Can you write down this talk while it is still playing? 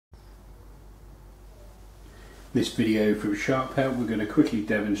This video from Sharp Help, we're going to quickly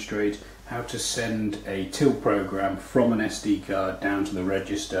demonstrate how to send a till program from an SD card down to the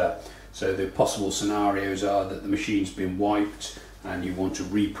register. So the possible scenarios are that the machine's been wiped and you want to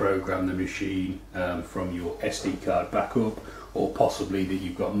reprogram the machine from your SD card backup, or possibly that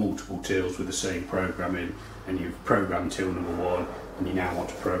you've got multiple tills with the same programming and you've programmed till number 1 and you now want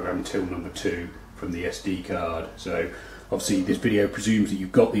to program till number 2 from the SD card. So obviously this video presumes that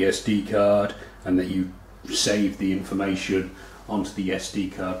you've got the SD card and that you saved the information onto the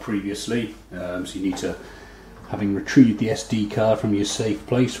SD card previously. So you need to, having retrieved the SD card from your safe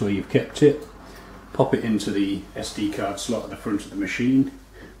place where you've kept it, pop it into the SD card slot at the front of the machine,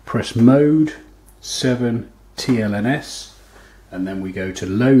 press mode 7 TLNS, and then we go to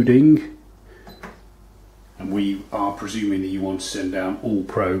loading, and we are presuming that you want to send down all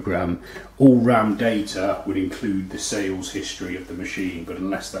program. All RAM data would include the sales history of the machine, but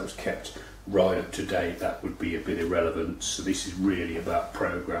unless that was kept right up to date, that would be a bit irrelevant. So this is really about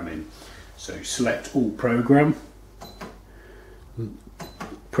programming. So select all program,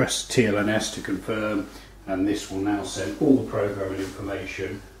 press TLNS to confirm, and this will now send all the programming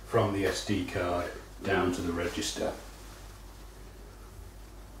information from the SD card down to the register.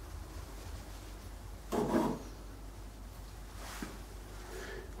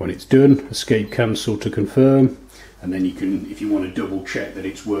 When it's done, escape cancel to confirm, and then you can, if you want to double check that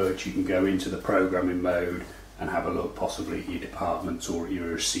it's worked, you can go into the programming mode and have a look possibly at your departments or your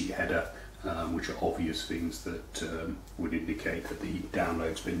receipt header, which are obvious things that would indicate that the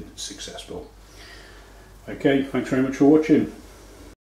download's been successful. Okay, thanks very much for watching.